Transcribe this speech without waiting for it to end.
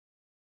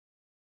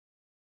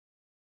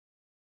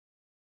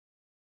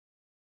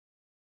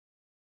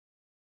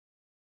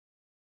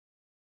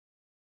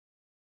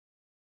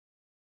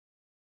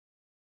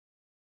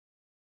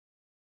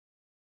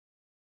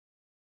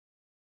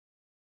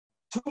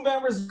Two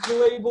members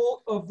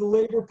of the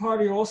Labor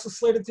Party are also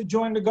slated to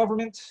join the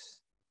government.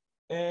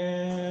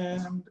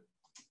 And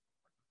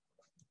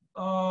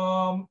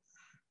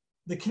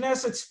the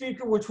Knesset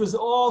Speaker, which was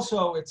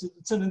also,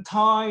 it's an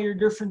entire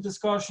different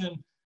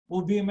discussion,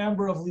 will be a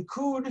member of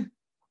Likud.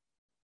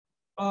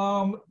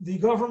 The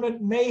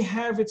government may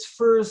have its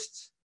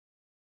first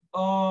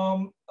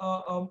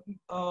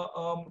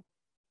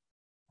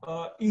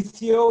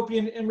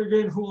Ethiopian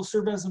immigrant who will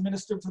serve as a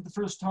minister for the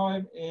first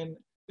time in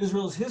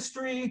Israel's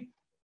history.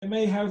 It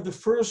may have the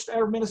first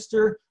Arab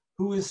minister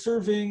who is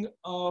serving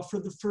for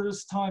the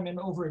first time in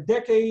over a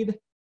decade.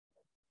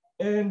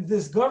 And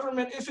this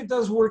government, if it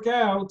does work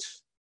out,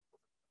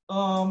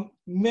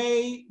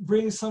 may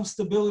bring some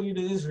stability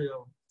to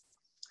Israel.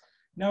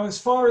 Now, as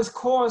far as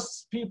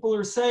costs, people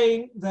are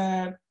saying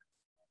that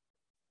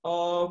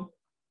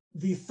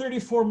the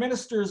 34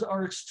 ministers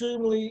are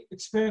extremely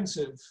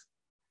expensive.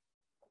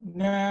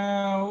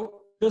 Now,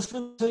 just for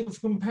the sake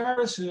of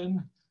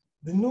comparison,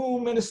 the new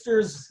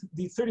ministers,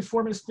 the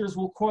 34 ministers,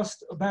 will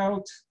cost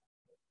about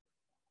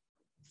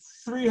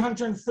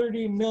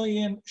 330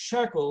 million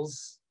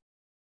shekels.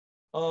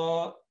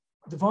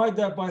 Divide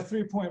that by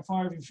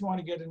 3.5 if you want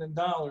to get it in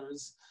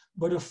dollars.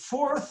 But a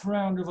fourth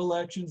round of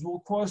elections will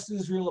cost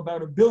Israel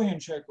about 1 billion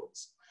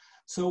shekels.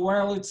 So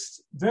while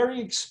it's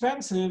very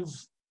expensive,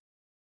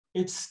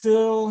 it's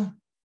still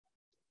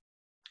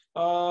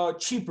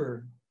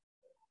cheaper.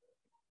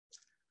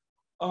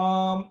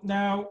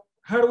 Now,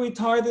 how do we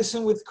tie this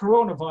in with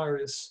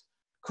coronavirus?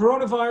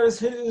 Coronavirus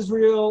hit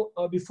Israel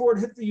before it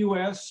hit the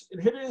US.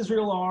 It hit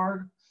Israel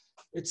hard.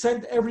 It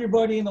sent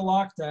everybody in a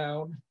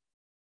lockdown.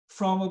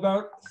 From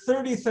about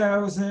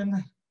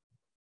 30,000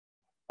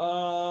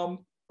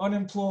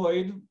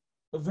 unemployed,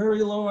 a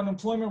very low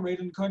unemployment rate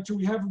in the country,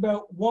 we have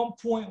about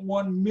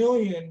 1.1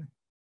 million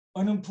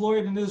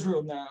unemployed in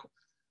Israel now.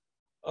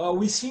 We're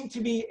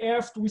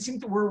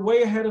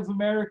way ahead of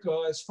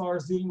America as far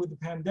as dealing with the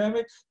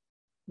pandemic.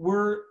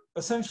 We're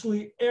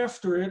essentially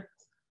after it.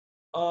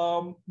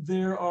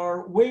 There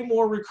are way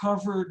more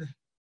recovered,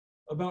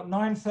 about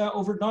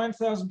over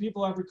 9,000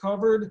 people have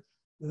recovered.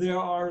 There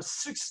are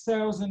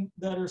 6,000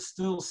 that are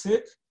still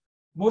sick.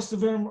 Most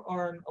of them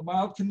are in a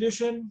mild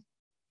condition.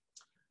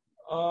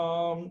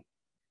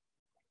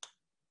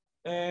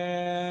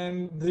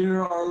 And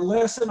there are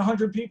less than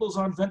 100 people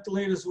on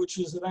ventilators,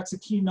 that's a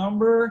key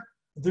number.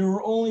 There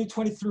were only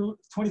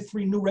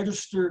 23 new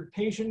registered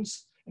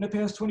patients in the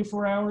past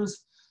 24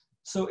 hours.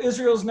 So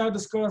Israel is now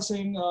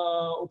discussing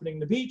opening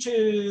the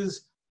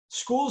beaches.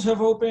 Schools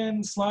have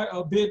opened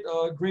a bit,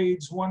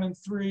 grades 1 and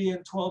 3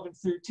 and 12 and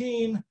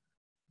 13.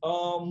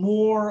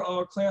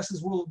 More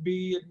classes will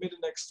be admitted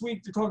next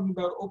week. They're talking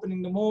about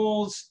opening the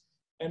malls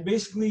and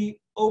basically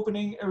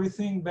opening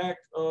everything back,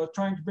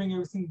 trying to bring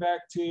everything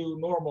back to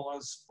normal,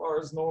 as far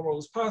as normal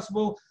as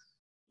possible.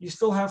 You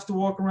still have to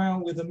walk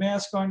around with a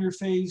mask on your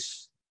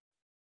face.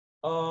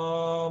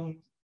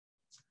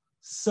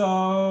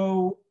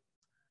 So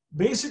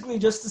basically,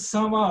 just to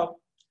sum up,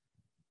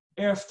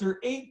 after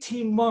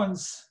 18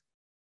 months,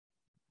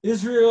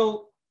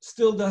 Israel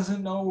still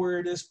doesn't know where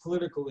it is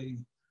politically.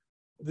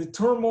 The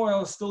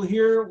turmoil is still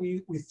here.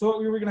 We thought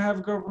we were going to have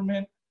a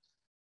government,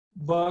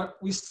 but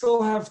we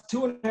still have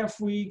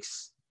 2.5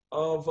 weeks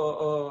of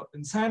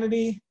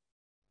insanity,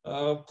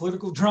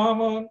 political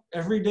drama.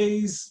 Every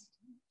day's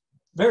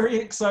very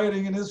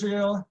exciting in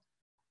Israel.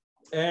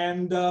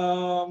 And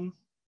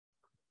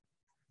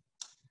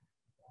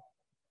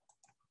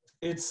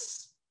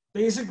it's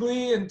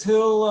basically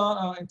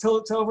until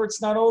it's over,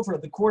 it's not over.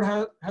 The court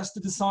has to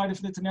decide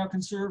if Netanyahu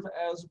can serve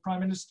as prime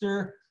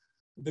minister.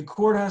 The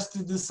court has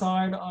to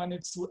decide on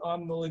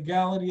the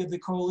legality of the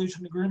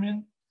coalition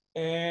agreement,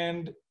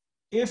 and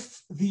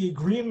if the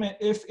agreement,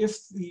 if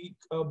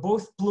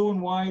both Blue and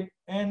White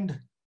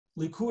and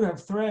Likud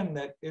have threatened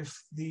that if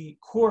the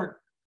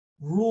court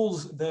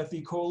rules that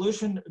the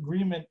coalition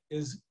agreement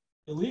is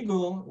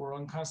illegal or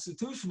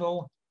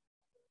unconstitutional,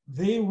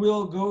 they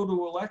will go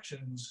to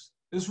elections.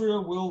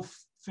 Israel will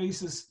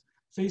face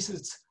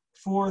its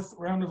fourth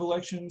round of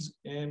elections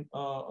in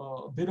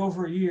a bit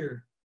over a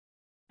year,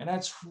 and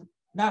that's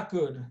not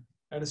good.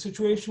 At a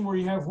situation where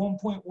you have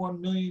 1.1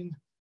 million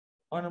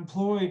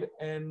unemployed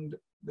and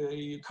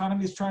the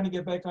economy is trying to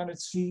get back on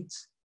its feet,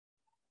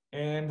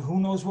 and who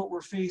knows what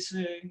we're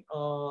facing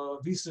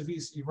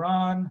vis-a-vis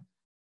Iran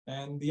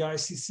and the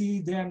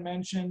ICC Dan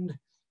mentioned,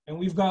 and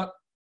we've got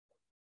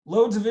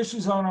loads of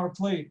issues on our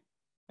plate.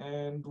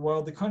 And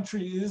while the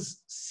country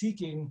is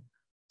seeking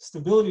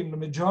stability, and the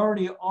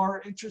majority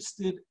are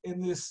interested in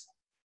this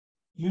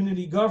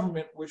unity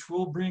government, which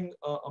will bring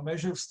a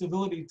measure of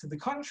stability to the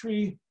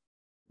country,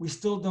 we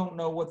still don't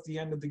know what the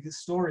end of the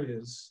story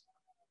is.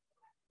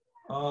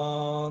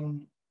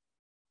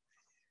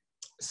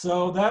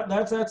 So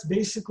that's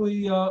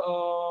basically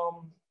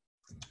the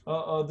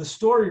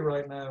story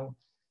right now.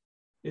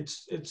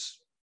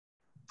 It's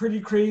pretty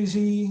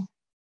crazy,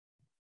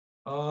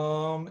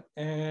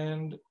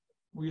 and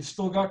we've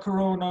still got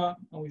Corona,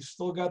 and we've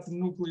still got the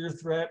nuclear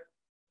threat,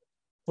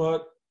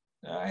 but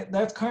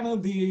That's kind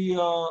of the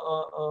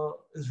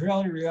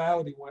Israeli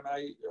reality. When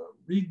I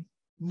read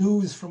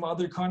news from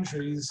other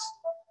countries,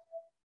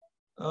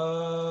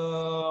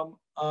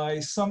 I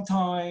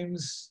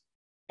sometimes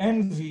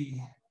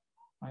envy.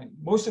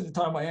 Most of the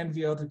time, I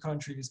envy other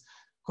countries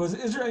because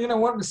Israel. You know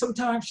what?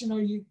 Sometimes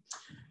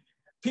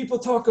people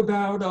talk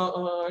about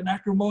an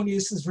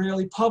acrimonious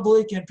Israeli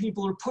public, and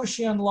people are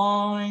pushy on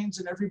lines,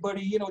 and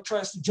everybody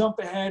tries to jump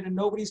ahead, and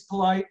nobody's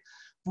polite.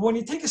 But when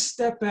you take a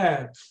step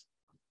back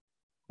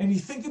and you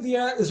think of the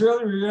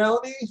Israeli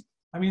reality,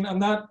 I mean,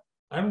 I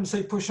don't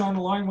say push on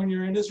the line when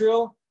you're in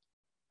Israel,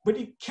 but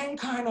you can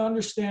kind of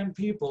understand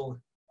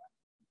people.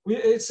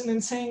 It's an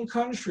insane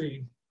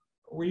country.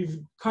 We've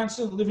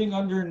constantly living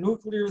under a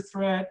nuclear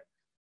threat,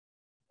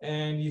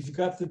 and you've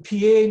got the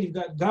PA, and you've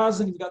got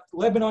Gaza, and you've got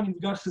Lebanon, and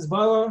you've got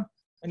Hezbollah,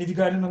 and you've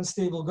got an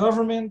unstable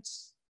government,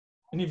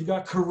 and you've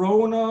got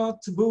Corona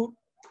to boot.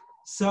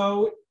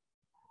 So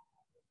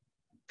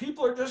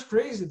people are just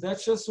crazy.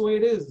 That's just the way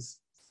it is.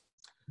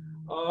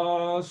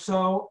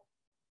 So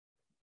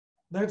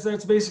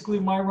that's basically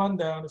my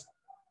rundown. If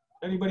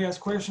anybody has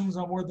questions,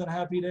 I'm more than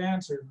happy to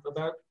answer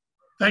about.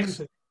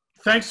 Thanks.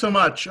 Thanks so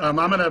much. I'm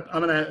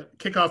gonna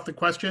kick off the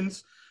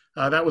questions.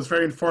 That was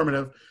very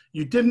informative.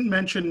 You didn't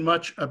mention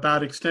much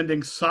about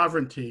extending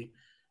sovereignty,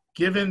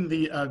 given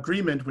the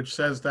agreement which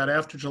says that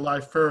after July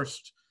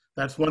 1st,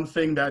 that's one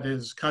thing that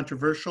is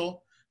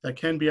controversial that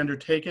can be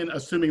undertaken,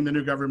 assuming the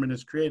new government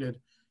is created.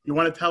 You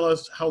want to tell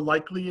us how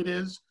likely it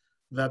is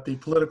that the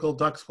political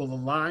ducks will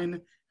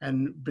align,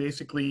 and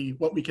basically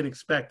what we can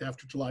expect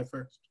after July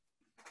 1st?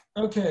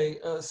 Okay,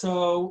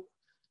 so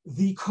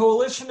the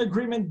coalition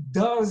agreement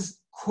does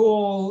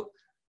call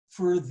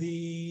for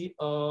the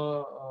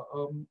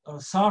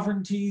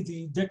sovereignty,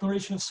 the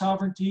declaration of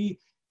sovereignty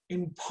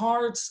in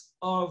parts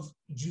of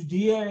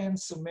Judea and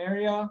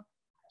Samaria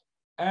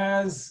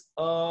as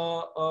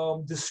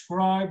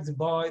described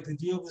by the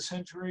deal of the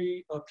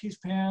century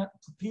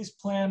peace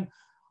plan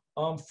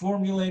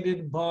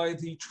formulated by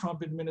the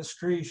Trump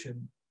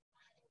administration.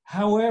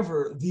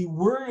 However, the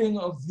wording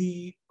of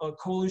the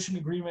coalition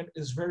agreement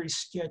is very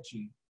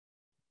sketchy,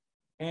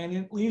 and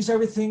it leaves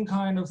everything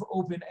kind of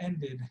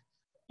open-ended.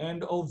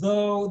 And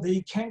although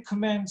they can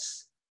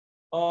commence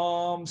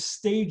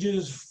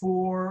stages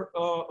for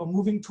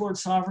moving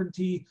towards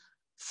sovereignty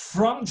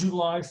from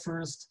July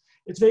 1st,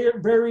 it's very,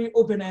 very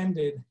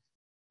open-ended.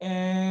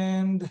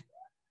 And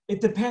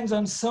it depends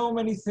on so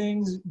many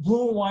things.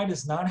 Blue and White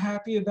is not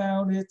happy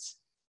about it.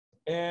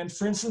 And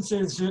for instance,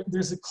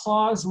 there's a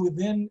clause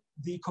within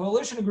the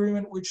coalition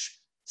agreement which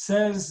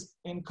says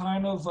in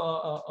kind of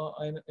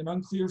an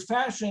unclear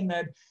fashion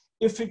that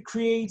if it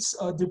creates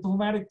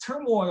diplomatic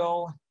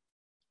turmoil,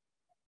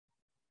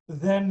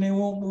 then they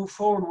won't move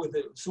forward with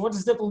it. So what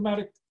does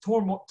diplomatic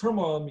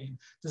turmoil mean?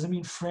 Does it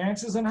mean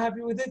France is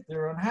unhappy with it?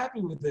 They're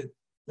unhappy with it.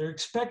 They're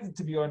expected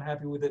to be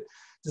unhappy with it.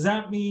 Does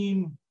that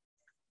mean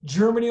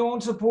Germany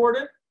won't support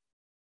it?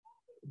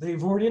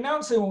 They've already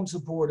announced they won't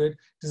support it.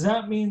 Does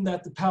that mean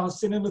that the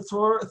Palestinian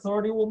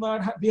Authority will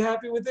not be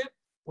happy with it?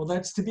 Well,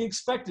 that's to be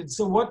expected.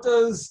 So what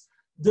does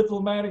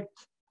diplomatic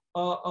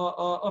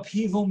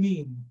upheaval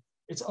mean?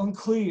 It's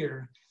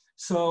unclear.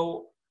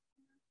 So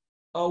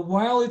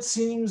while it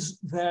seems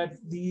that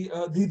the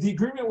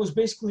agreement was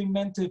basically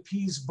meant to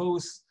appease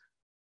both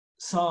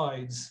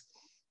sides,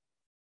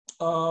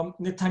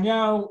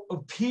 Netanyahu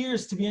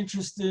appears to be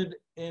interested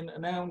in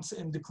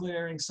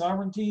declaring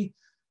sovereignty.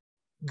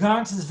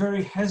 Gantz is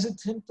very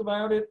hesitant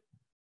about it.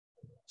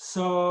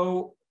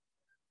 So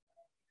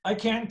I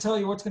can't tell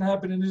you what's going to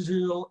happen in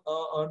Israel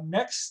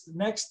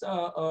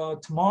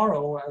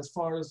tomorrow as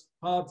far as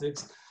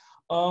politics.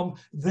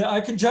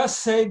 I can just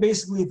say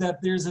basically that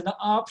there's an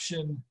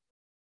option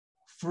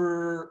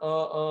for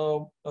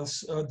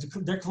a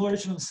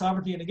declaration of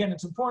sovereignty. And again,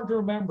 it's important to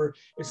remember,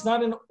 it's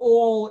not in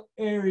all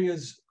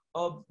areas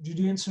of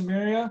Judea and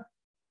Samaria.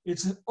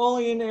 It's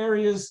only in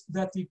areas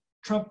that the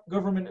Trump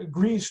government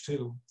agrees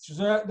to.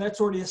 So that's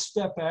already a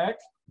step back.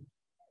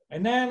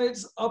 And then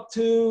it's up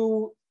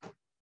to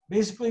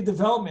basically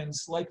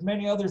developments. Like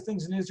many other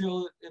things in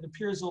Israel, it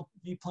appears they'll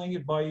be playing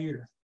it by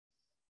ear.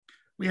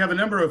 We have a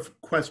number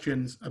of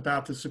questions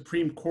about the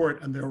Supreme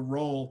Court and their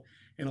role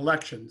in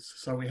elections.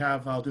 So we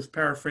have, I'll just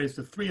paraphrase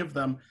the three of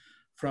them,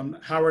 from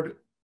Howard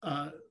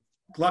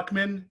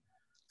Gluckman,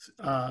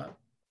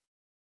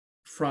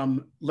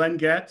 from Len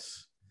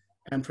Getz,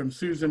 and from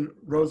Susan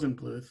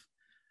Rosenbluth.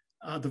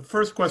 The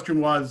first question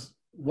was,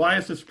 why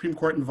is the Supreme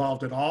Court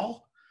involved at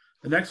all?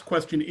 The next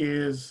question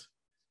is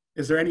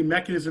there any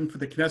mechanism for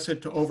the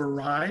Knesset to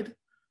override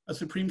a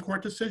Supreme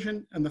Court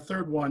decision? And the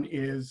third one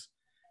is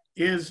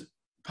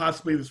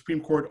possibly the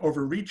Supreme Court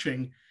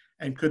overreaching,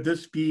 and could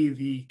this be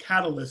the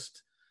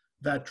catalyst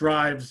that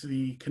drives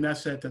the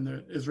Knesset and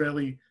the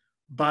Israeli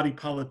body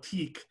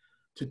politique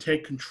to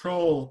take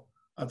control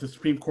of the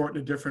Supreme Court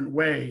in a different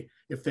way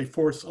if they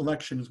force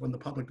elections when the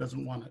public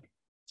doesn't want it?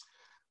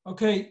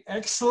 Okay,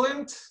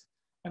 excellent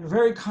and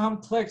very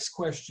complex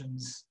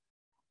questions.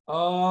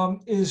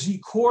 Is the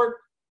court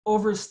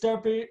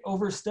overstepping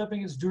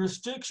its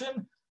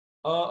jurisdiction?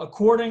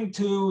 According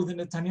to the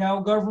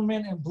Netanyahu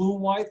government and blue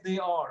and white, they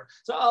are.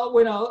 So I'll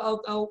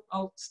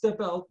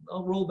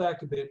roll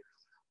back a bit.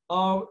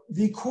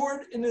 The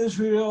court in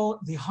Israel,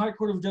 the High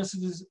Court of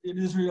Justice in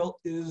Israel,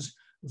 is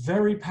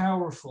very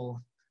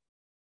powerful,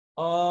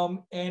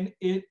 and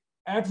it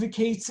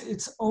advocates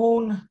its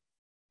own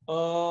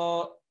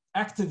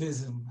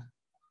activism,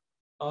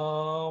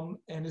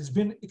 and it's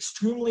been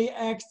extremely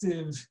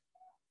active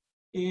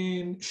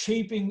in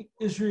shaping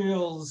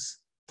Israel's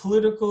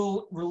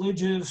political,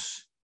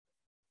 religious,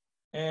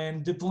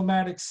 and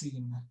diplomatic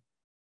scene.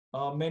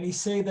 Many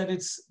say that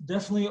it's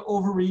definitely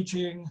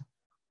overreaching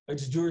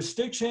its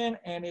jurisdiction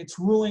and it's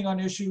ruling on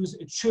issues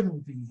it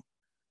shouldn't be.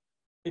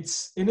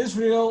 It's in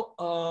Israel,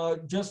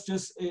 just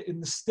in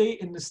the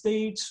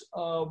states,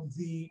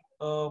 the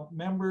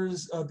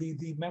members of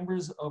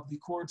the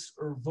courts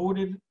are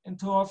voted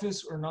into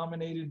office or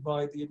nominated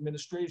by the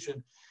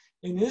administration.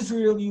 In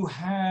Israel, you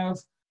have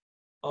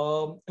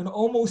an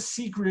almost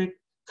secret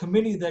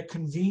committee that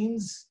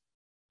convenes.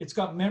 It's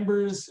got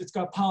members, it's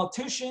got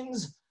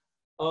politicians,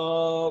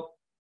 actual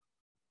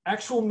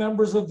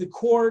members of the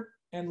court,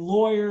 and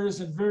lawyers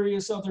and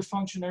various other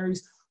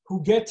functionaries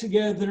who get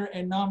together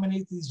and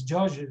nominate these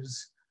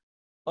judges.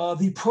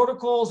 The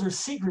protocols are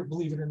secret,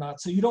 believe it or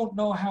not, so you don't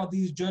know how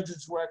these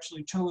judges were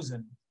actually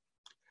chosen.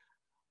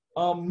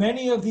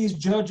 Many of these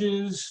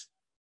judges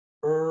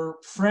are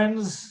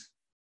friends,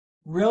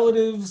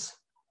 relatives,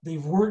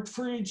 they've worked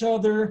for each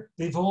other,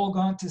 they've all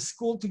gone to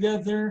school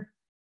together,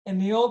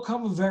 and they all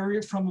come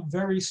from a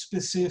very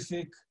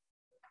specific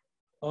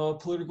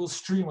political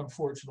stream,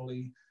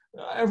 unfortunately.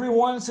 Every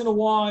once in a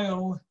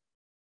while,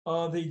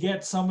 they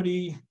get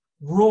somebody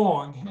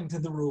wrong into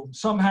the room.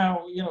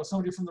 Somehow,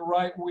 somebody from the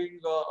right wing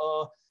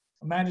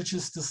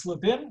manages to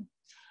slip in,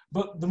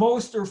 but the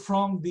most are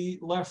from the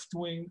left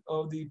wing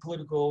of the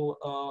political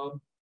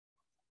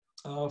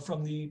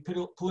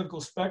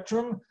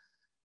spectrum,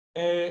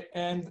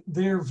 and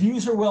their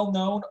views are well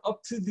known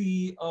up to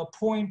the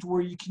point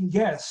where you can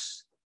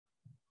guess.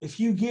 If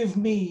you give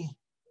me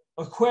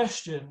a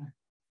question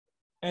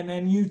and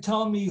then you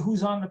tell me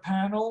who's on the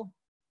panel,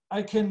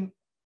 I can,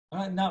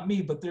 not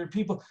me, but there are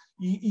people,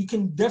 you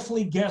can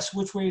definitely guess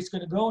which way it's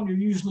going to go, and you're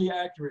usually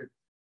accurate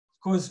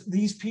because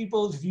these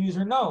people's views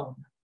are known.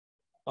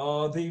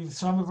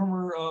 Some of them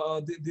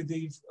are,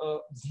 they've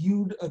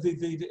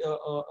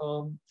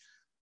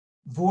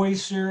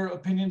voiced their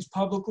opinions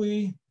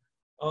publicly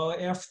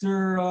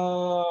after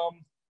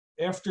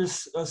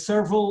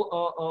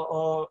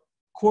several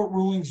court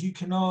rulings. You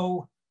can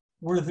know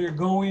where they're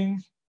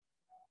going.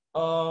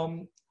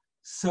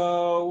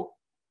 So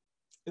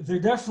they're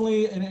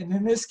definitely, and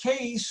in this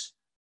case,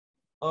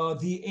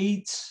 the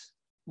 8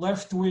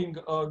 left-wing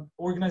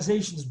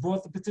organizations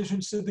brought the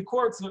petitions to the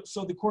court,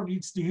 so the court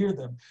needs to hear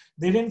them.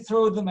 They didn't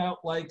throw them out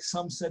like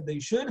some said they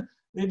should.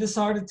 They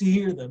decided to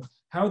hear them.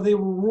 How they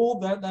were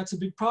ruled, that's a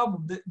big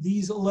problem.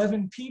 These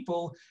 11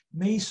 people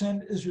may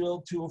send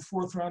Israel to a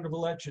 4th round of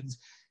elections.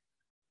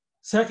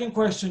 Second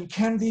question,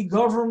 can the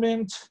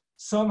government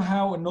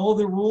somehow annul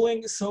their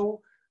ruling?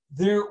 So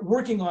they're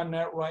working on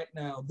that right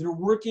now. They're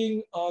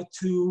working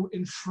to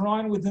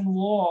enshrine within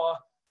law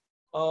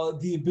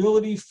the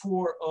ability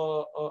for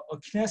a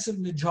Knesset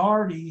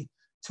majority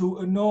to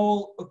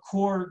annul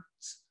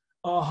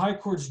a high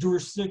court's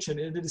jurisdiction.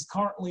 It is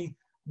currently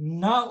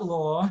not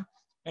law,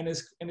 and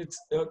it's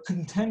a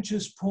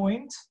contentious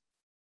point,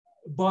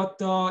 but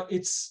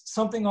it's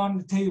something on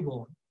the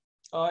table.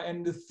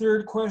 And the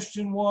third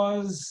question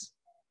was?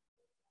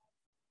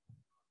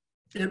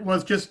 It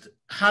was just,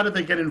 how do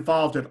they get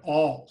involved at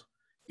all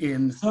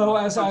in so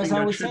as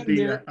I was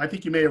saying, I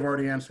think you may have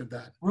already answered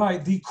that.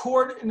 Right. The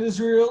court in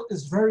Israel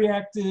is very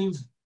active.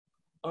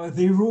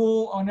 They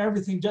rule on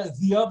everything. Just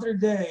the other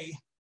day,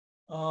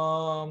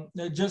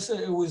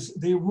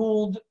 they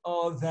ruled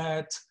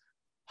that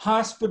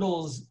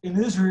hospitals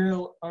in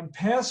Israel on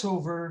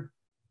Passover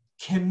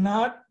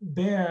cannot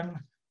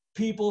ban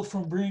people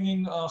from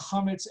bringing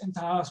chametz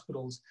into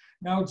hospitals.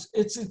 Now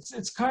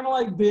it's kind of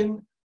like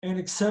been an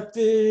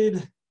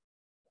accepted,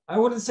 I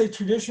wouldn't say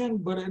tradition,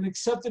 but an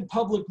accepted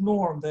public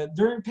norm that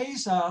during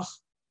Pesach,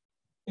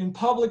 in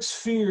public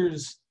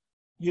spheres,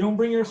 you don't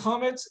bring your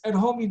chametz. At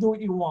home, you do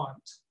what you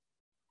want.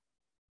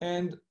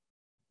 And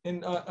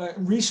in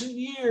recent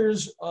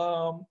years,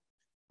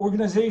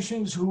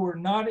 organizations who are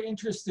not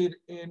interested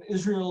in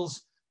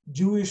Israel's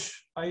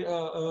Jewish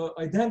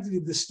identity,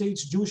 the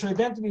state's Jewish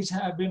identities,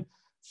 have been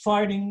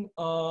fighting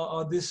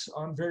this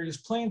on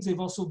various planes. They've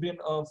also been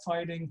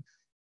fighting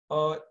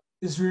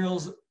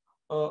Israel's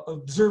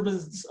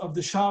observance of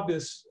the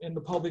Shabbos in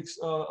the public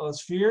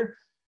sphere.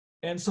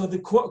 And so the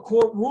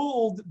court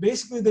ruled,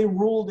 basically they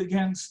ruled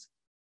against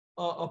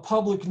a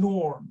public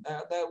norm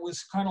that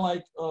was kind of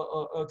like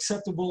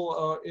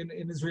acceptable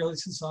in Israeli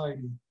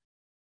society.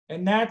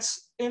 And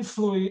that's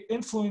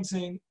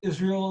influencing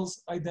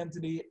Israel's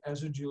identity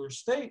as a Jewish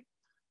state.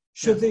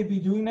 Should they be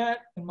doing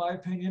that? In my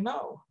opinion,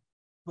 no,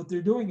 but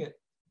they're doing it.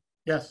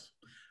 Yes.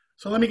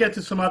 So let me get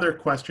to some other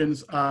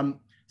questions.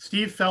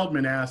 Steve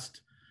Feldman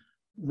asked,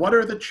 what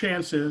are the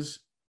chances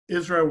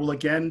Israel will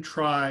again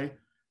try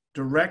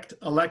direct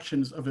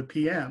elections of a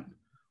PM?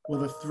 Will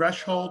the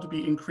threshold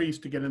be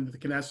increased to get into the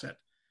Knesset?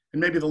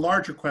 And maybe the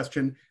larger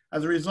question,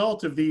 as a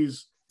result of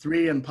these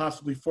 3 and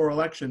possibly 4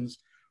 elections,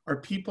 are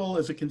people,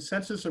 is a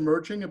consensus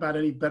emerging about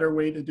any better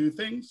way to do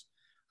things?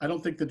 I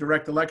don't think the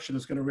direct election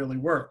is going to really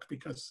work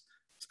because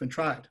it's been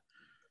tried.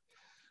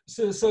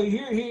 So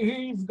here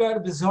you've got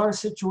a bizarre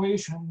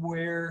situation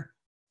where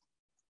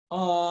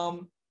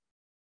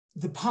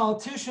the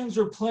politicians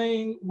are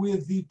playing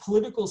with the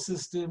political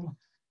system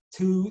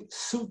to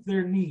suit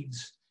their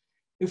needs.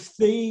 If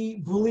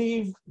they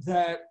believe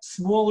that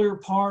smaller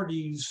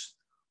parties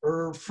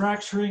are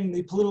fracturing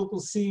the political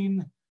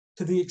scene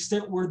to the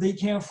extent where they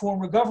can't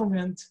form a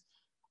government,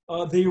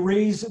 they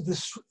raise the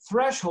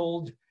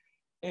threshold,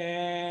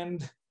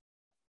 and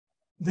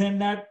then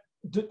that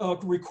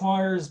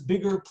requires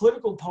bigger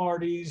political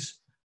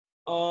parties.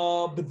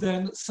 But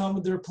then some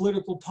of their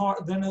potential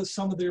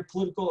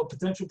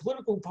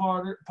political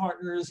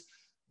partners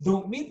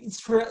don't meet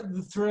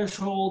the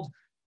threshold,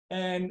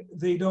 and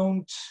they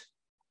don't.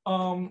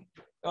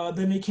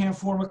 Then they can't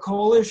form a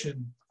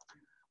coalition.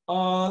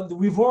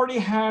 We've already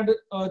had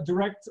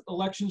direct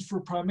elections for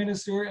prime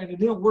minister, and it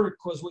didn't work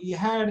because what you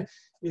had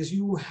is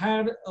you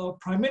had a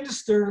prime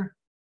minister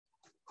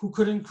who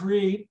couldn't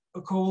create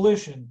a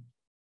coalition.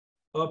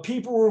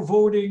 People were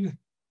voting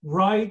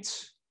right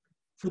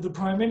for the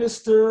prime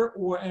minister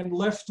and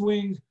left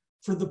wing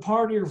for the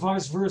party, or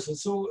vice versa.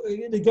 So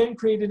it again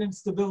created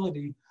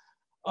instability.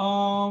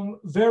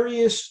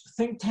 Various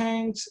think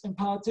tanks and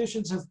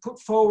politicians have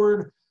put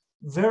forward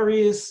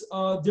various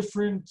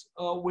different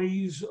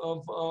ways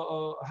of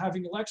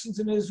having elections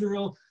in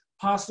Israel,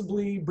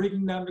 possibly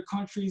breaking down the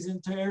countries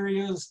into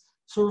areas,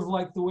 sort of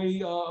like the way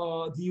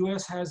the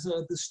US has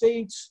the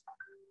states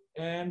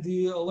and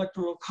the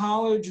electoral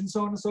college and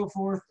so on and so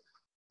forth.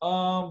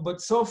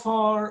 But so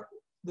far,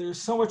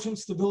 there's so much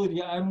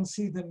instability. I don't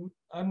see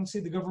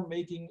the government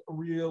making a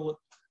real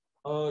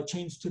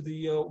change to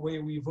the way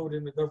we vote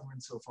in the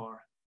government so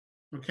far.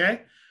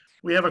 Okay.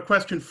 We have a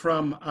question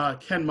from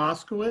Ken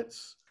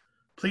Moskowitz.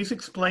 Please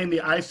explain the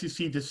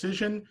ICC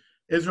decision.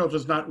 Israel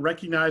does not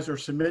recognize or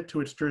submit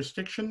to its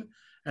jurisdiction.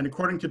 And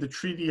according to the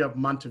Treaty of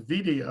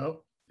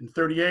Montevideo in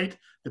 1938,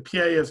 the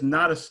PA is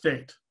not a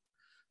state.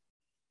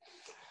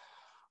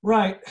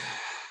 Right.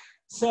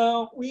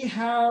 So we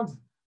have,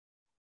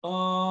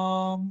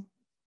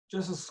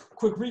 just a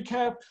quick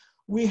recap,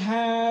 we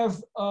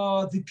have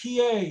the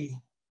PA,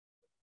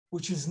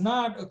 which is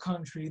not a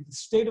country. The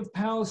state of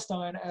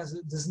Palestine as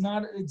it does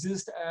not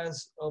exist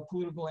as a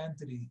political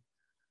entity.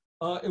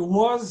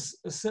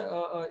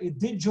 It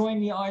did join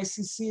the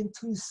ICC in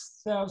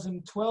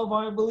 2012,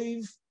 I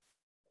believe,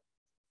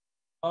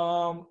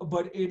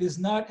 but it is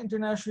not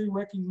internationally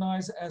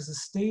recognized as a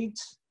state,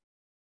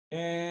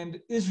 and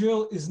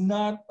Israel is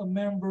not a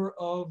member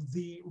of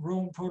the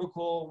Rome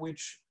Protocol,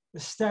 which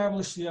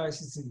established the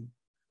ICC.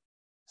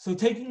 So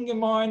taking in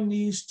mind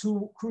these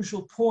 2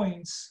 crucial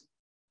points,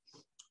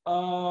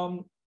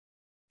 the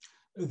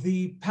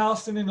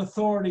Palestinian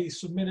Authority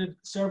submitted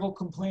several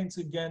complaints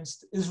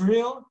against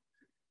Israel.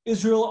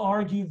 Israel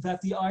argued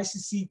that the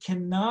ICC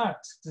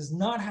does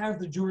not have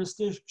the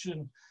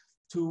jurisdiction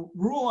to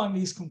rule on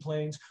these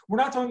complaints. We're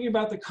not talking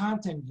about the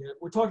content yet.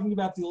 We're talking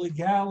about the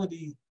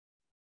legality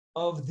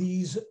of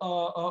these,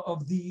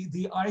 of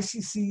the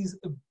ICC's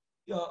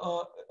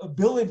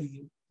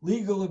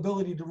legal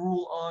ability to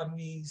rule on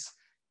these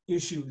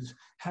issues.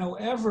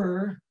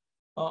 However,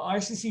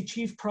 ICC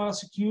Chief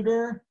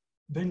Prosecutor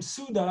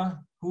Bensouda,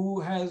 who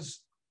has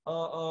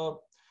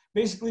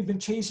basically been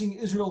chasing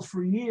Israel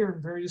for a year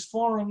in various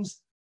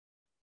forums,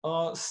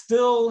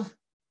 still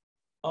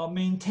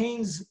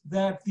maintains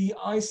that the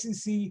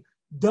ICC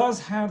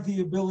does have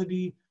the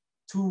ability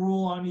to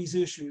rule on these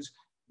issues.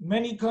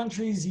 Many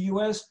countries, the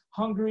US,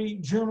 Hungary,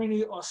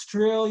 Germany,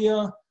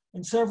 Australia,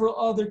 and several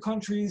other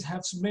countries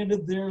have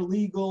submitted their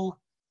legal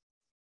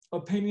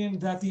opinion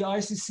that the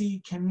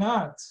ICC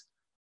cannot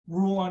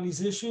rule on these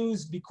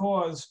issues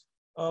because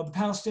the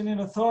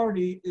Palestinian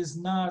Authority is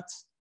not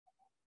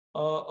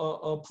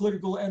a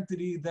political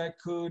entity that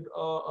could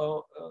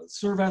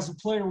serve as a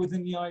player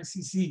within the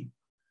ICC.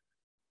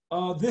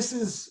 This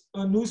is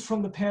news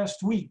from the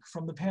past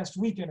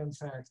weekend, in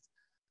fact.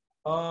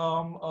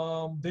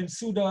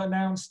 Bensouda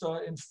announced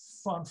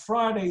on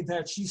Friday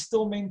that she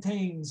still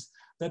maintains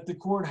that the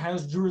court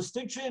has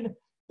jurisdiction.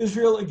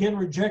 Israel again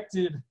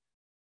rejected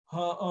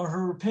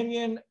her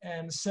opinion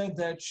and said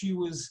that she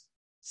was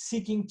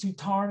seeking to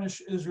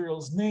tarnish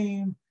Israel's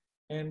name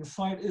and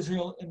fight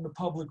Israel in the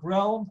public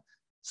realm.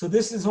 So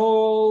this is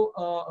all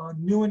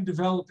new and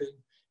developing.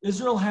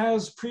 Israel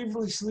has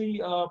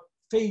previously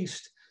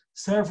faced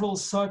several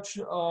such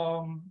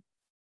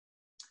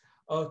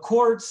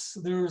courts.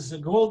 There's the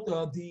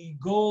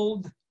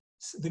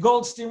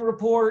Goldstein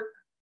report,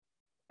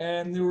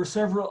 and there were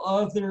several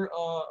other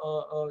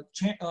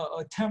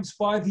attempts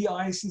by the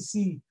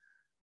ICC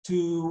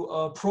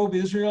to probe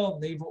Israel.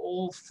 They've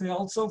all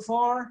failed so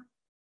far.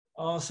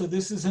 So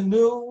this is a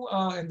new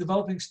and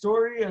developing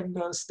story, and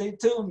stay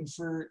tuned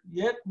for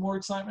yet more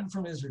excitement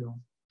from Israel.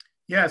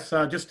 Yes,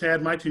 just to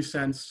add my 2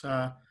 cents,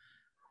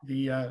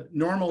 the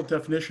normal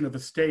definition of a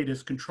state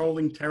is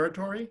controlling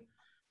territory,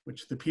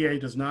 which the PA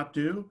does not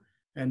do,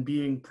 and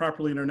being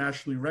properly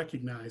internationally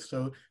recognized.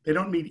 So they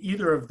don't meet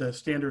either of the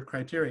standard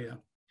criteria.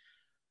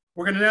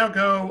 We're going to now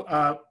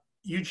go,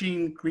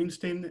 Eugene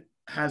Greenstein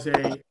has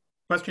a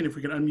question, if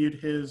we can unmute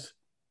his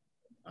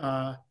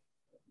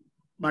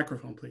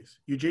microphone, please.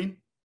 Eugene?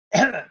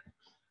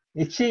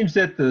 It seems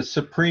that the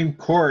Supreme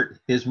Court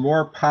has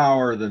more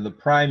power than the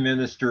Prime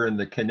Minister and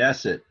the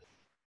Knesset,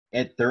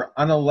 and they're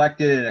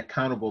unelected and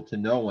accountable to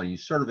no one. You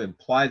sort of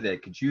imply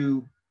that. Could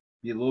you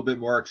be a little bit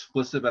more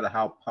explicit about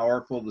how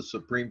powerful the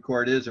Supreme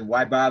Court is and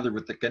why bother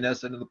with the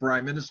Knesset and the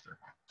Prime Minister?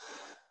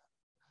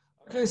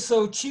 Okay,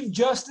 so Chief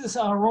Justice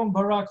Aaron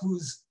Barak,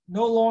 who's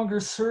no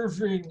longer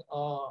serving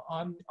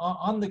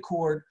on the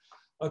court,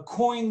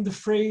 coined the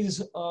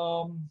phrase,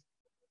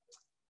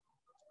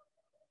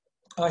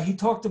 he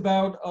talked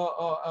about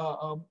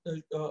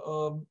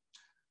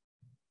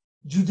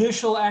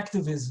judicial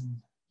activism.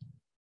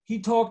 He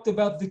talked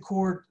about the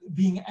court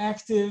being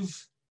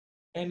active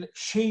and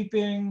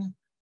shaping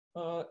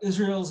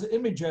Israel's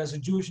image as a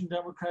Jewish and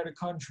democratic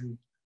country.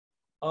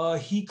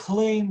 He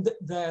claimed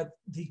that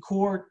the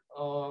court,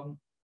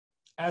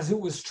 as it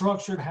was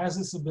structured, has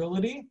this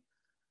ability.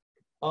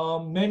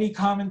 Many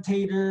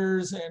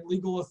commentators and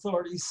legal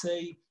authorities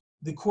say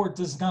the court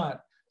does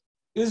not.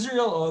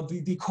 Israel,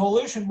 the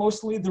coalition,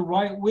 mostly the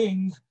right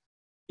wing,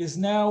 is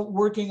now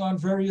working on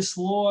various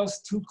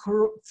laws to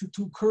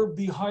curb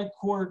the high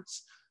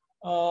court's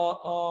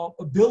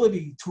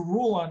ability to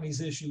rule on these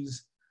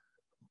issues,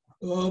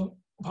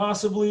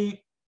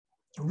 possibly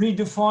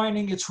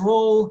redefining its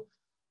role,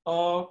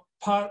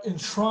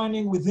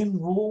 enshrining within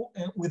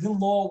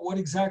law what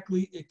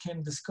exactly it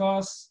can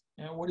discuss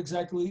and what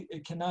exactly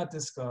it cannot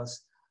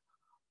discuss.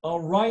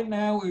 Right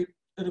now,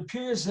 it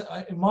appears,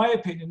 in my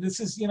opinion, this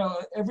is,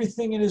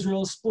 everything in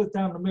Israel is split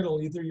down the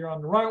middle. Either you're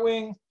on the right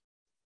wing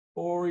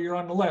or you're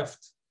on the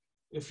left.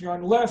 If you're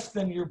on the left,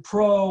 then you're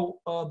pro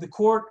the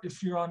court.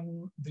 If you're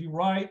on the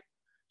right,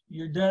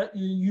 you're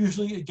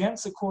usually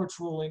against the court's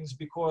rulings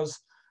because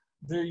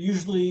they're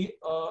usually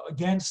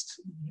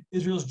against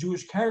Israel's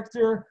Jewish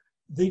character.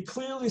 They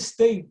clearly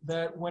state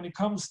that when it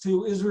comes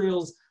to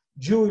Israel's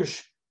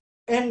Jewish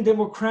and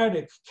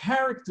democratic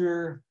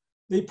character,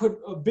 they put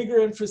a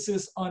bigger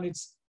emphasis on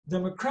its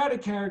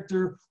democratic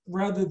character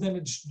rather than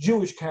its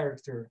Jewish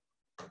character.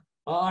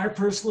 I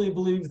personally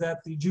believe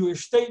that the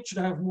Jewish state should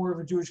have more of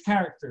a Jewish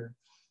character.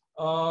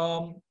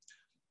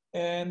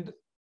 And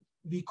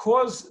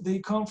because they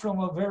come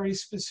from a very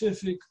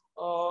specific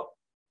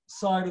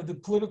side of the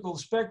political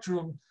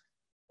spectrum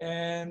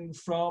and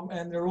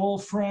they're all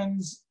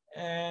friends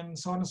and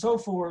so on and so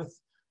forth,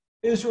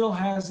 Israel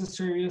has a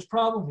serious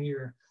problem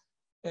here.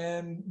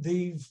 And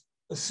they've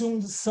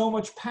assumed so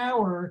much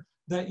power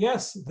that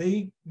yes,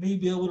 they may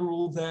be able to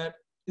rule that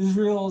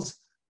Israel's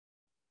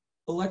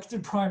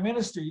elected prime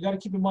minister, you got to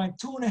keep in mind,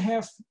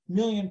 2.5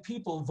 million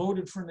people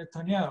voted for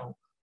Netanyahu.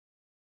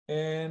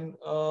 And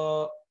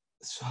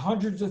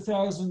hundreds of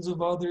thousands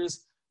of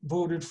others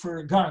voted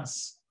for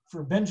Gantz,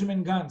 for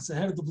Benjamin Gantz, the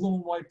head of the Blue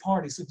and White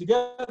Party. So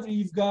together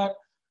you've got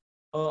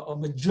a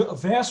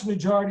vast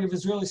majority of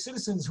Israeli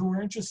citizens who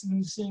are interested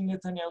in seeing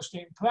Netanyahu stay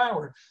in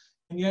power.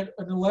 And yet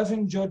an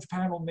 11-judge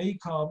panel may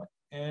come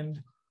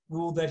and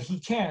rule that he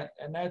can't,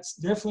 and that's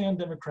definitely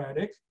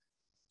undemocratic.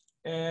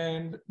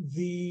 And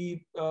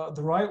the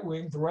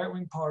right-wing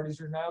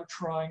parties are now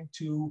trying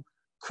to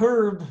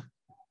curb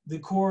the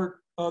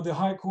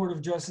High Court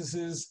of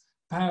Justice's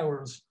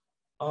powers.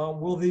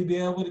 Will they be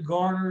able to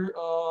garner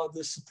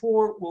the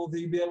support? Will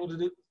they be able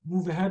to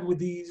move ahead with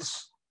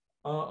these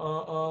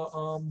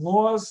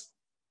laws?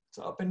 It's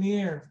up in the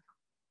air.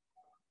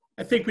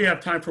 I think we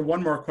have time for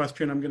one more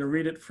question. I'm going to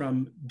read it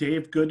from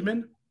Dave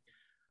Goodman.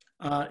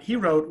 He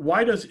wrote,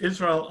 why does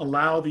Israel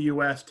allow the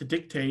US to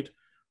dictate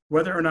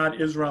whether or not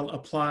Israel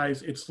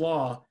applies its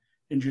law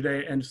in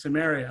Judea and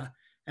Samaria?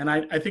 And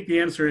I think the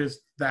answer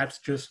is that's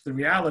just the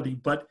reality,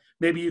 but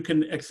maybe you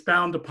can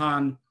expound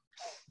upon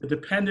the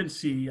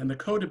dependency and the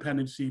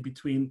codependency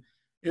between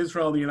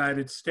Israel and the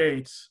United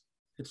States.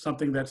 It's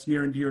something that's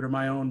near and dear to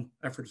my own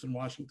efforts in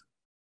Washington.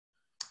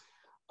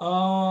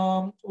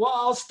 Well,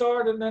 I'll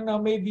start and then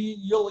maybe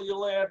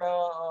you'll add.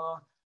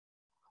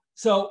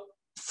 So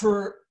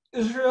for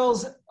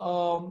Israel's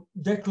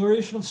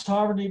declaration of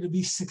sovereignty to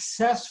be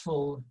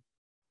successful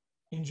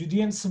in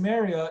Judea and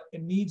Samaria,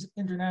 it needs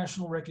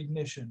international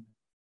recognition.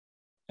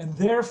 And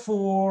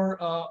therefore,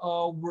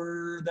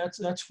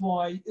 that's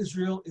why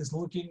Israel is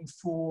looking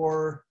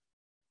for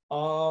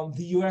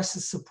the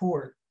US's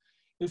support.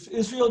 If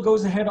Israel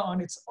goes ahead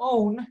on its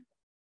own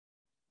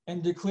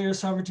and declares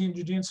sovereignty in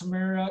Judea and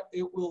Samaria,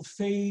 it will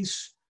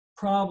face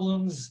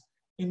problems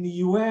in the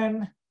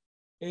UN.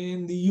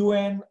 In the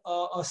UN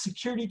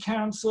Security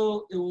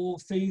Council, it will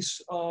face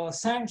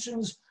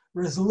sanctions,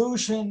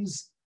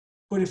 resolutions.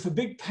 But if a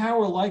big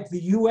power like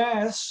the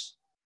US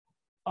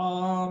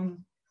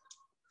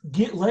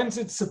lends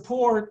its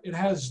support, it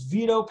has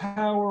veto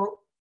power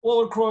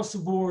all across the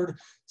board.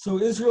 So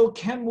Israel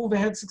can move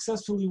ahead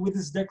successfully with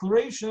this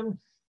declaration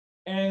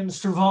and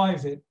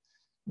survive it.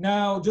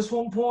 Now, just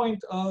one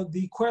point,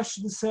 the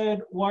question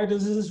said, why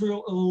does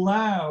Israel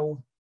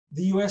allow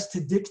the US to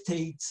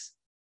dictate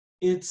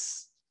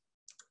its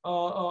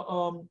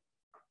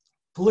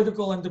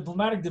political and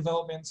diplomatic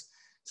developments?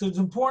 So it's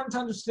important to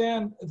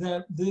understand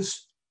that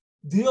this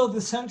deal of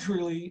the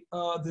century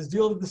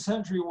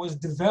was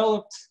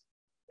developed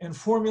and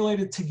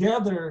formulated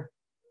together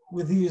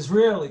with the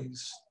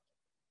Israelis.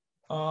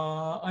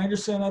 I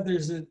understand that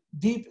there's a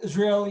deep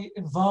Israeli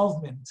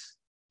involvement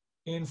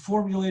in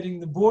formulating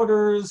the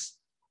borders.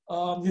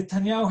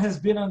 Netanyahu has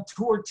been on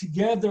tour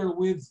together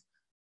with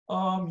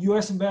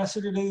U.S.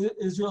 Ambassador to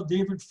Israel,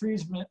 David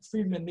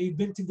Friedman. They've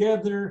been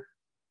together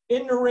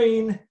in the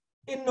rain,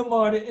 in the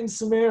mud, in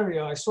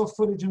Samaria. I saw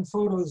footage and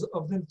photos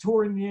of them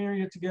touring the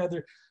area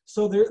together.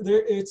 So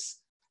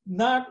it's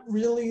not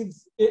really,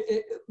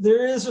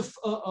 there is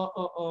a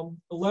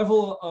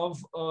level of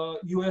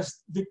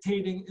U.S.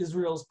 dictating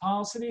Israel's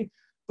policy,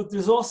 but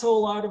there's also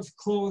a lot of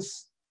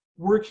close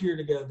work here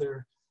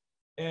together.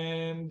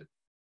 And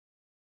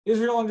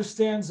Israel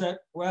understands that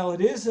while it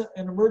is an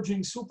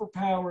emerging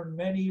superpower in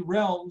many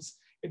realms,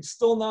 it's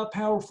still not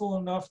powerful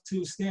enough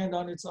to stand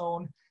on its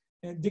own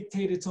and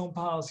dictate its own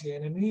policy.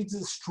 And it needs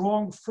a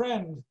strong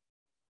friend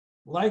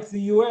like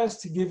the US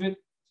to give it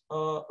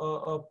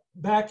a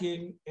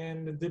backing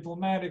in the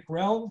diplomatic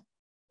realm.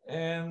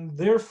 And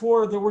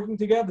therefore, they're working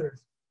together.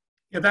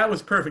 Yeah, that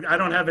was perfect. I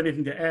don't have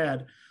anything to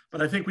add,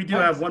 but I think we do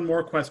have one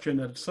more question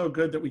that's so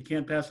good that we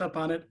can't pass up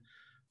on it.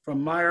 From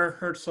Meyer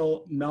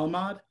Herzl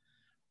Melmad.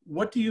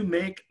 What do you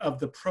make of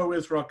the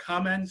pro-Israel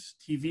comments,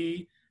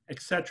 TV,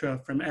 etc.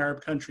 from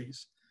Arab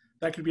countries?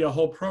 That could be a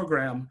whole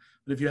program,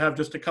 but if you have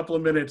just a couple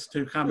of minutes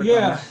to comment on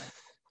that.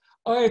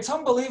 It's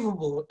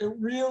unbelievable. It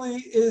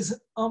really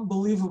is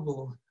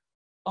unbelievable.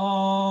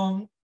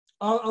 I'll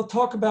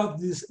talk about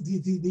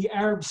the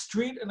Arab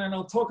street, and then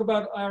I'll talk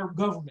about Arab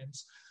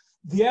governments.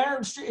 The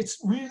Arab street, it's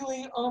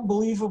really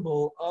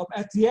unbelievable.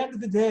 At the end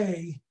of the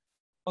day,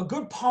 a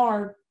good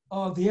part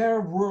of the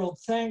Arab world,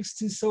 thanks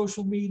to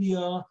social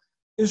media,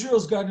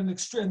 Israel's got and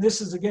this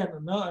is again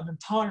an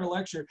entire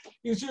lecture,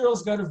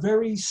 Israel's got a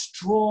very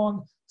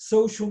strong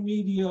social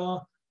media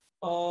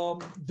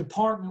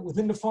department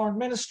within the foreign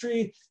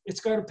ministry. It's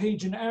got a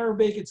page in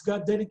Arabic, it's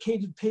got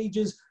dedicated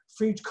pages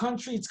for each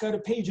country, it's got a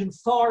page in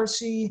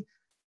Farsi,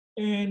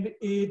 and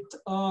it's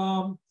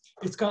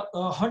got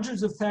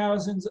hundreds of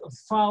thousands of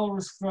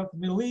followers throughout the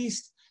Middle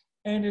East,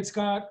 and it's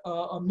got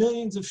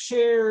millions of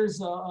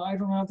shares. I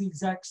don't have the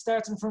exact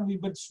stats in front of me,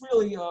 but it's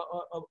really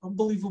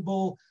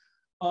unbelievable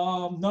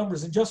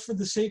numbers. And just for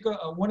the sake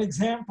of one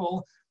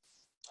example,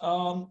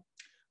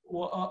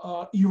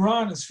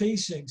 Iran is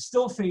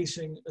still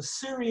facing a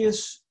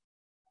serious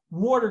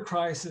water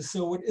crisis.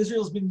 So what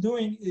Israel's been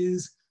doing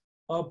is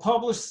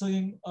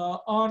publishing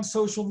on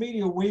social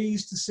media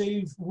ways to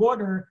save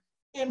water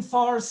in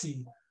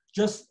Farsi.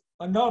 Just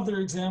another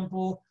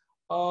example,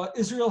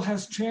 Israel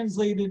has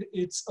translated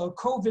its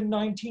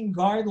COVID-19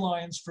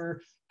 guidelines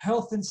for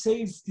health and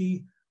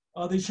safety.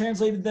 They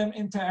translated them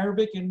into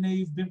Arabic, and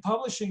they've been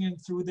publishing it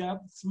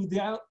throughout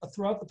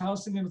the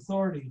Palestinian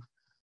Authority.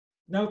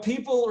 Now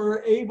people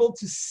are able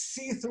to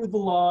see through the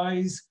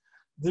lies.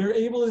 They're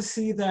able to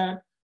see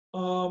that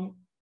the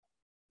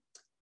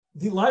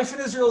life in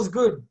Israel is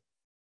good.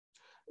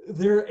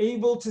 They're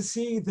able to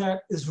see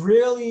that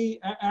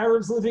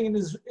Arabs living in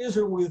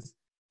Israel with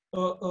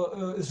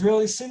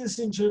Israeli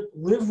citizenship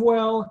live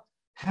well,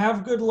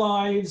 have good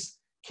lives,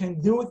 can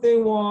do what they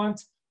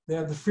want. They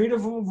have the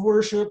freedom of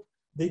worship.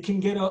 They can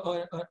get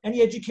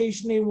any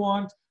education they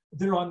want.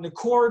 They're on the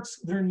courts.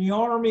 They're in the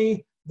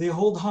army. They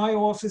hold high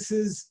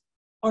offices,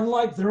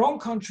 unlike their own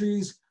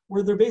countries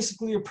where they're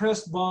basically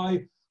oppressed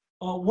by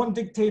one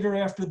dictator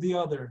after the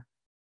other.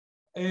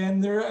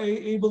 And they're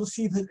able to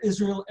see that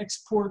Israel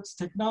exports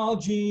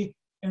technology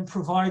and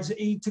provides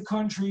aid to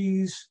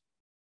countries.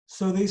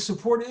 So they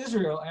support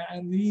Israel,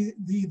 and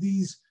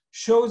these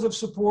shows of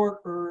support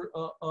are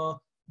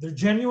they're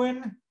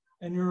genuine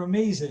and they're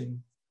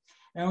amazing.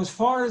 Now, as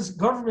far as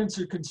governments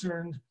are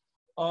concerned,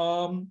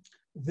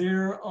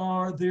 there's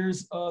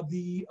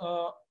the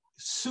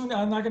Sunni.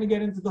 I'm not going to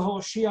get into the whole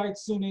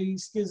Shiite-Sunni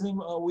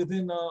schism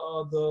within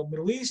the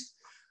Middle East,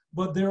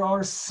 but there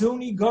are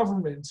Sunni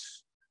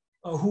governments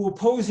who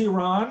oppose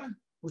Iran,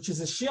 which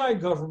is a Shiite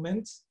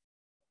government.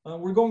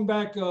 We're going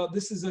back.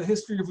 This is a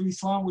history of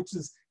Islam, which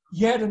is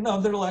yet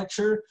another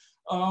lecture,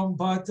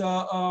 but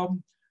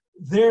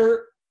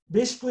they're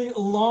basically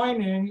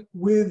aligning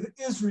with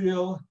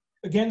Israel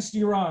against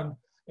Iran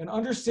and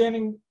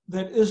understanding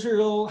that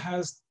Israel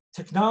has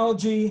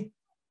technology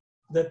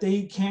that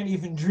they can't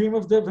even dream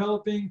of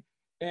developing,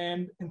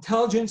 and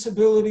intelligence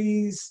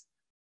abilities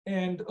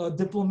and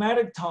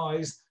diplomatic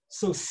ties.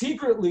 So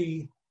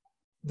secretly,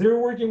 they're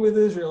working with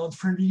Israel. And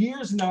for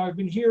years now, I've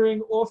been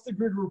hearing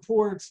off-the-grid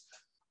reports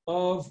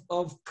of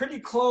pretty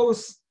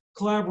close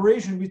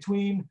collaboration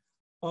between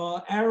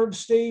Arab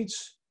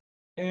states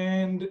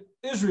and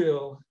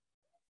Israel.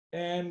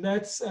 And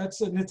that's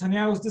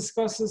Netanyahu's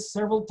discussed this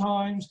several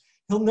times.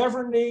 He'll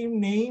never name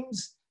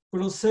names,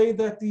 but he'll say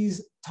that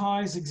these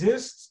ties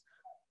exist.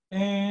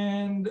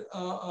 And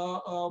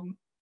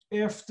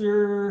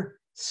after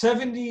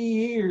 70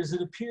 years,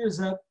 it appears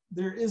that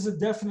there is a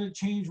definite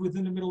change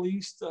within the Middle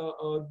East.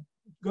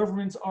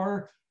 Governments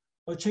are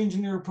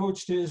changing their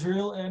approach to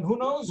Israel, and who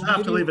knows? We'll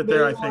have to leave it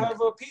there, I we'll think.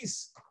 have a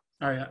peace.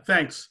 All right,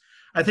 thanks.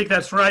 I think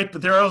that's right,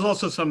 but there are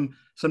also some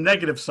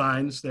negative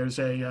signs. There's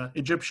a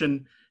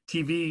Egyptian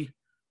TV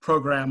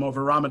program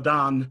over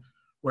Ramadan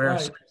where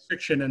science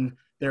fiction, and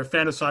they're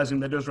fantasizing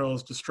that Israel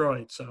is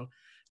destroyed. So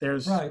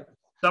there's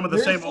some of the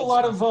same. A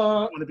lot of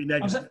want to be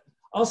negative.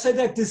 I'll say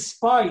that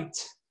despite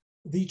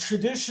the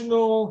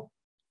traditional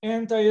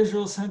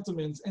anti-Israel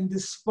sentiments, and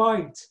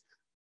despite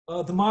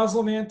the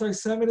Muslim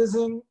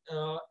anti-Semitism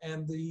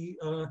and the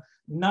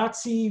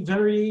Nazi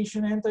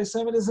variation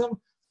anti-Semitism,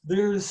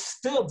 there's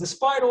still,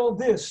 despite all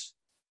this,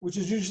 which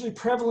is usually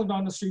prevalent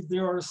on the street,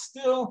 there are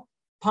still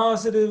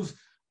positive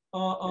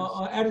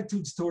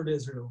attitudes toward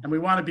Israel. And we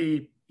want to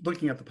be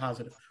looking at the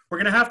positive. We're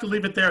going to have to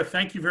leave it there.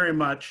 Thank you very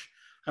much.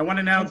 I want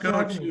to now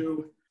go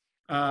to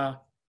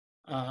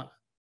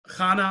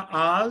Chana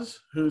Oz,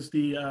 who's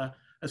the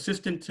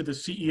assistant to the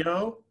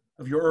CEO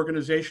of your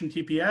organization,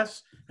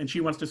 TPS, and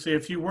she wants to say a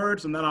few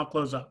words, and then I'll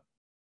close up.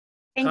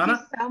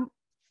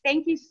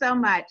 Thank you so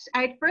much.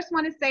 I first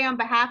want to say on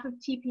behalf of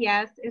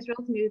TPS,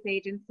 Israel's news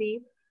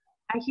agency,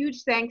 a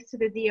huge thanks to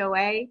the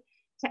ZOA,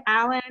 to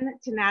Alan,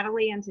 to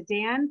Natalie, and to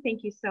Dan.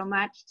 Thank you so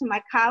much. To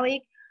my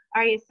colleague,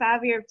 Aryeh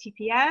Savir of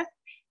TPS,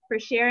 for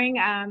sharing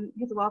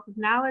his wealth of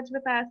knowledge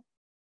with us.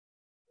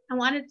 I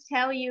wanted to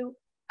tell you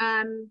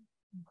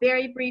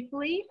very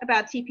briefly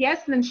about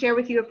TPS and then share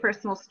with you a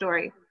personal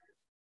story.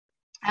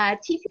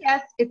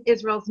 TPS is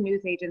Israel's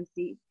news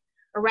agency.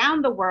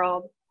 Around the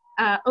world,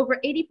 over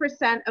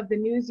 80% of the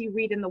news you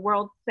read in the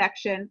world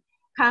section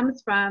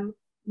comes from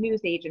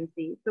news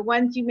agencies. The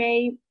ones you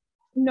may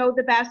know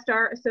the best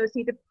are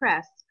Associated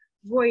Press,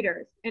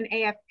 Reuters, and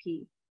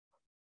AFP.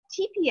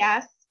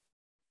 TPS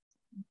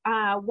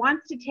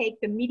wants to take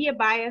the media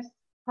bias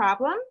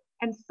problem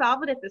and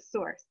solve it at the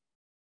source.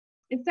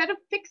 Instead of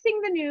fixing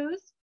the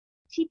news,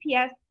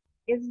 TPS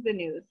is the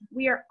news.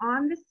 We are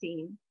on the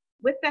scene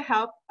with the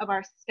help of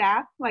our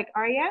staff like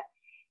Aryeh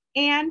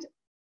and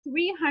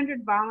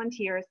 300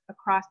 volunteers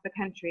across the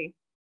country.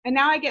 And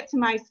now I get to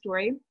my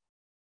story.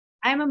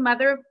 I'm a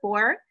mother of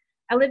 4.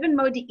 I live in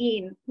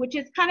Modi'in, which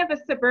is kind of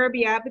a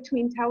suburbia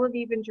between Tel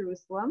Aviv and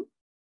Jerusalem.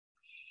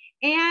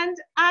 And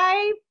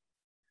I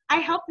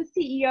help the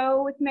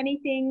CEO with many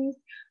things.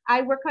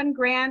 I work on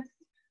grants.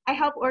 I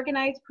help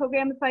organize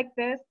programs like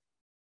this.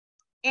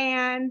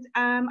 And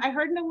I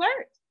heard an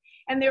alert,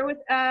 and there was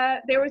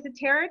a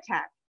terror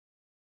attack.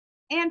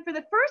 And for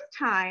the first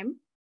time,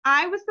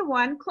 I was the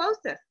one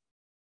closest.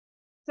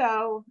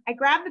 So I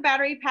grabbed the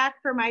battery pack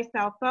for my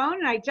cell phone,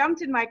 and I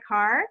jumped in my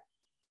car,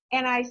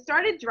 and I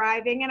started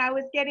driving, and I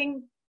was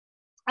getting,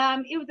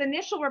 it was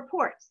initial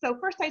reports. So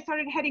first I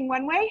started heading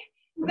one way,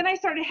 and then I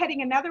started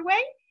heading another way,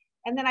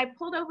 and then I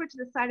pulled over to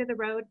the side of the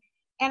road,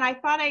 and I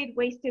thought I had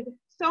wasted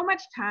so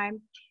much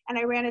time, and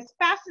I ran as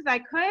fast as I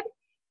could,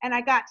 and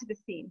I got to the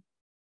scene.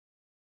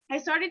 I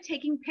started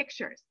taking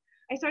pictures.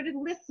 I started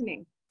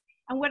listening.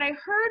 And what I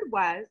heard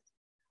was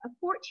a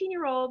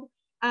 14-year-old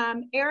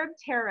Arab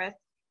terrorist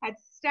had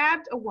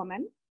stabbed a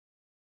woman.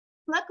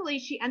 Luckily,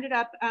 she ended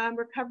up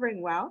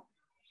recovering well.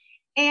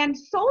 And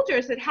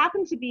soldiers that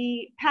happened to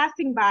be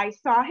passing by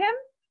saw him,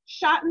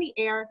 shot in the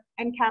air,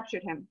 and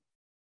captured him.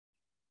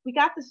 We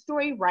got the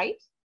story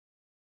right.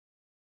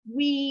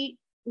 We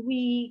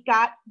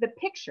got the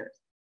pictures.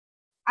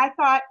 I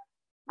thought,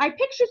 my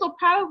pictures will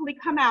probably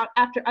come out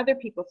after other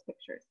people's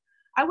pictures.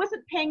 I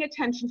wasn't paying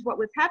attention to what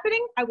was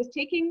happening. I was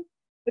taking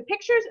the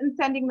pictures and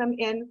sending them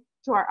in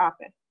to our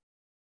office.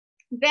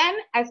 Then,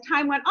 as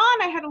time went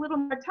on, I had a little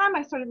more time.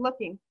 I started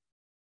looking.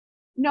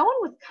 No one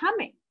was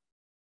coming.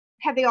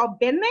 Had they all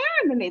been there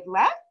and then they'd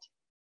left?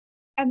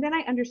 And then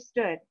I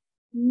understood.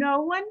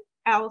 No one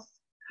else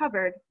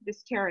covered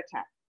this terror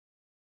attack.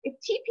 If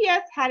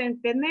TPS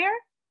hadn't been there,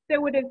 there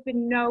would have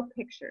been no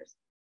pictures.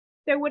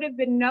 There would have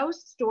been no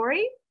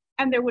story,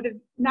 and there would have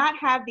not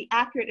had the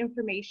accurate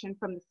information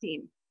from the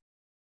scene.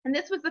 And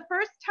this was the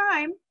first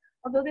time,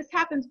 although this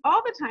happens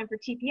all the time for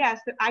TPS,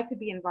 that I could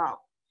be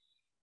involved.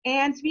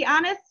 And to be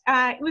honest,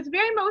 it was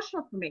very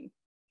emotional for me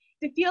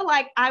to feel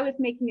like I was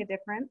making a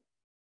difference.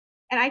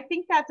 And I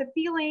think that's a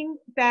feeling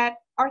that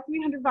our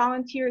 300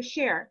 volunteers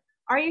share.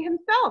 Aryeh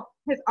himself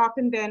has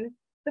often been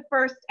the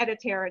first at a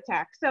terror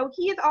attack. So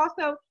he is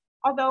also,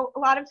 although a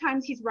lot of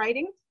times he's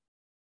writing,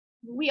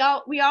 we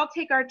all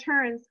take our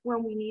turns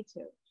when we need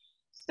to.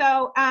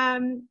 So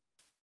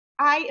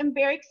I am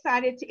very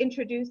excited to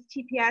introduce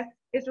TPS,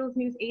 Israel's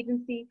news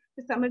agency,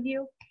 to some of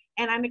you.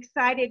 And I'm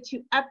excited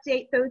to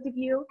update those of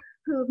you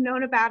who have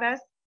known about us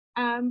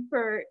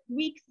for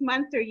weeks,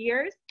 months, or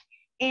years.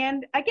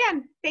 And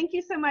again, thank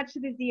you so much to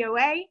the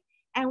ZOA.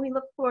 And we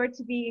look forward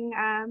to being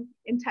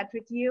in touch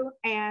with you.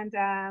 And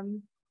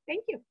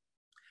thank you.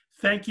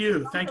 Thank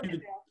you. Thank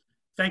you.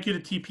 Thank you to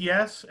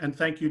TPS, and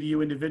thank you to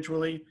you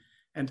individually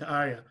and to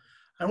Aryeh.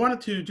 I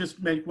wanted to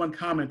just make one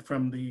comment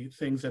from the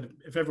things that,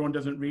 if everyone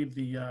doesn't read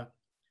the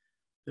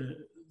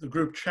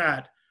group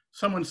chat,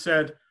 someone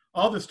said,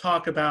 all this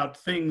talk about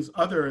things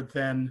other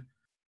than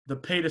the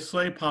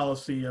pay-to-slay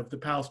policy of the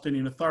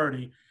Palestinian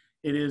Authority,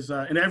 it is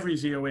in every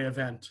ZOA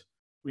event,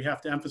 we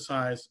have to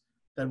emphasize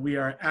that we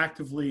are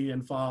actively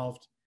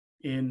involved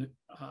in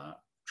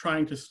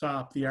trying to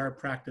stop the Arab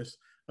practice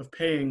of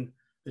paying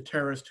the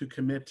terrorists who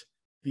commit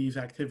these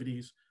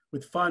activities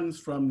with funds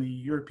from the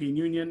European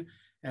Union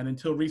and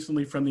until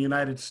recently from the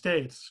United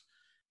States.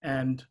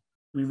 And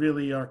we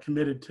really are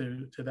committed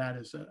to that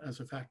as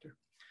a factor.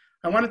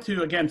 I wanted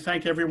to, again,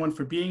 thank everyone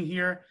for being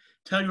here,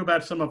 tell you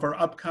about some of our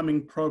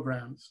upcoming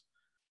programs.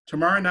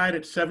 Tomorrow night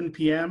at 7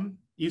 p.m.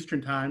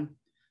 Eastern Time,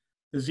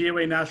 the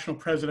ZOA National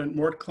President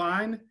Mort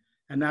Klein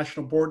and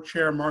National Board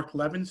Chair Mark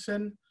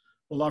Levinson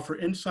will offer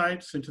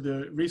insights into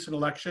the recent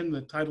election,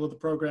 the title of the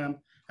program,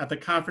 at the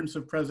Conference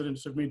of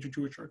Presidents of Major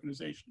Jewish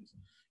Organizations.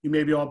 You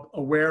may be all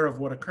aware of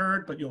what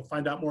occurred, but you'll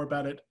find out more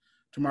about it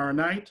tomorrow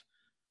night.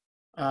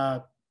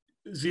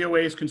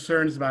 ZOA's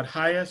concerns about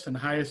Hayes and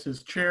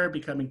Hayes' chair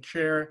becoming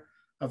chair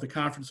of the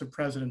Conference of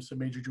Presidents of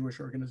Major Jewish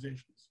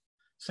Organizations,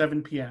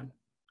 7 p.m.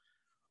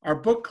 Our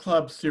book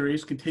club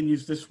series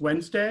continues this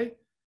Wednesday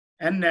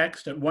and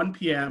next at 1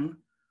 p.m.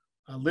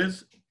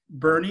 Liz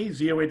Burney,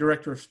 ZOA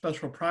Director of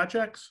Special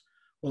Projects,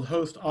 will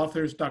host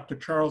authors Dr.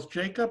 Charles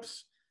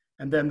Jacobs,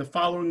 and then the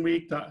following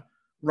week,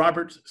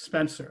 Robert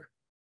Spencer.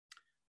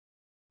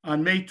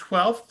 On May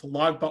 12th,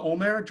 Lag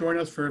BaOmer, join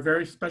us for a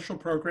very special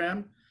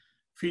program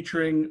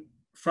featuring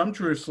from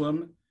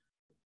Jerusalem,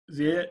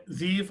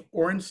 Ziv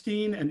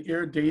Orenstein and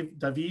Ir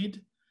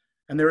David,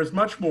 and there is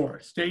much more.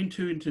 Stay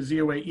tuned to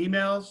ZOA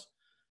emails,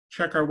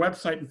 check our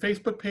website and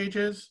Facebook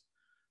pages.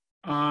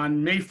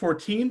 On May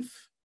 14th,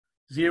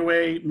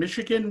 ZOA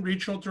Michigan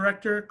Regional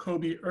Director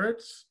Kobe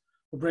Ertz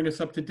will bring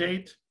us up to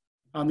date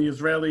on the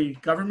Israeli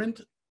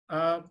government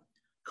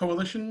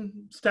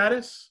coalition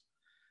status.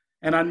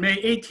 And on May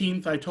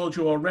 18th, I told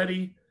you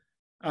already,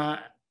 I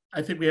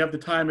think we have the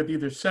time at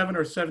either 7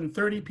 or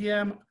 7:30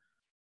 p.m.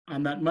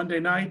 on that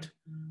Monday night.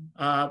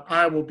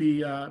 I will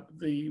be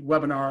the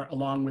webinar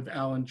along with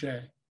Alan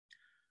J.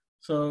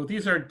 So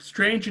these are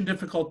strange and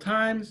difficult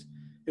times.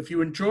 If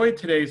you enjoyed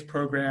today's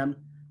program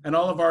and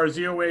all of our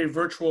ZOA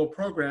virtual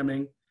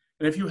programming,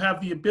 and if you have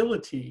the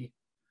ability,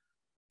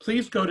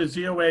 please go to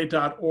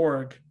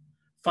ZOA.org,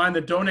 find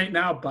the Donate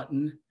Now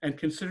button, and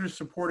consider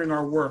supporting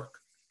our work.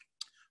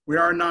 We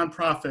are a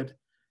nonprofit,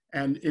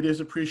 and it is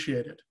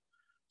appreciated.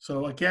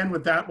 So again,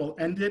 with that, we'll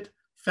end it.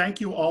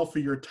 Thank you all for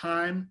your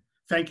time.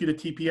 Thank you to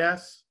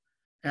TPS,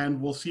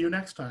 and we'll see you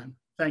next time.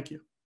 Thank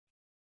you.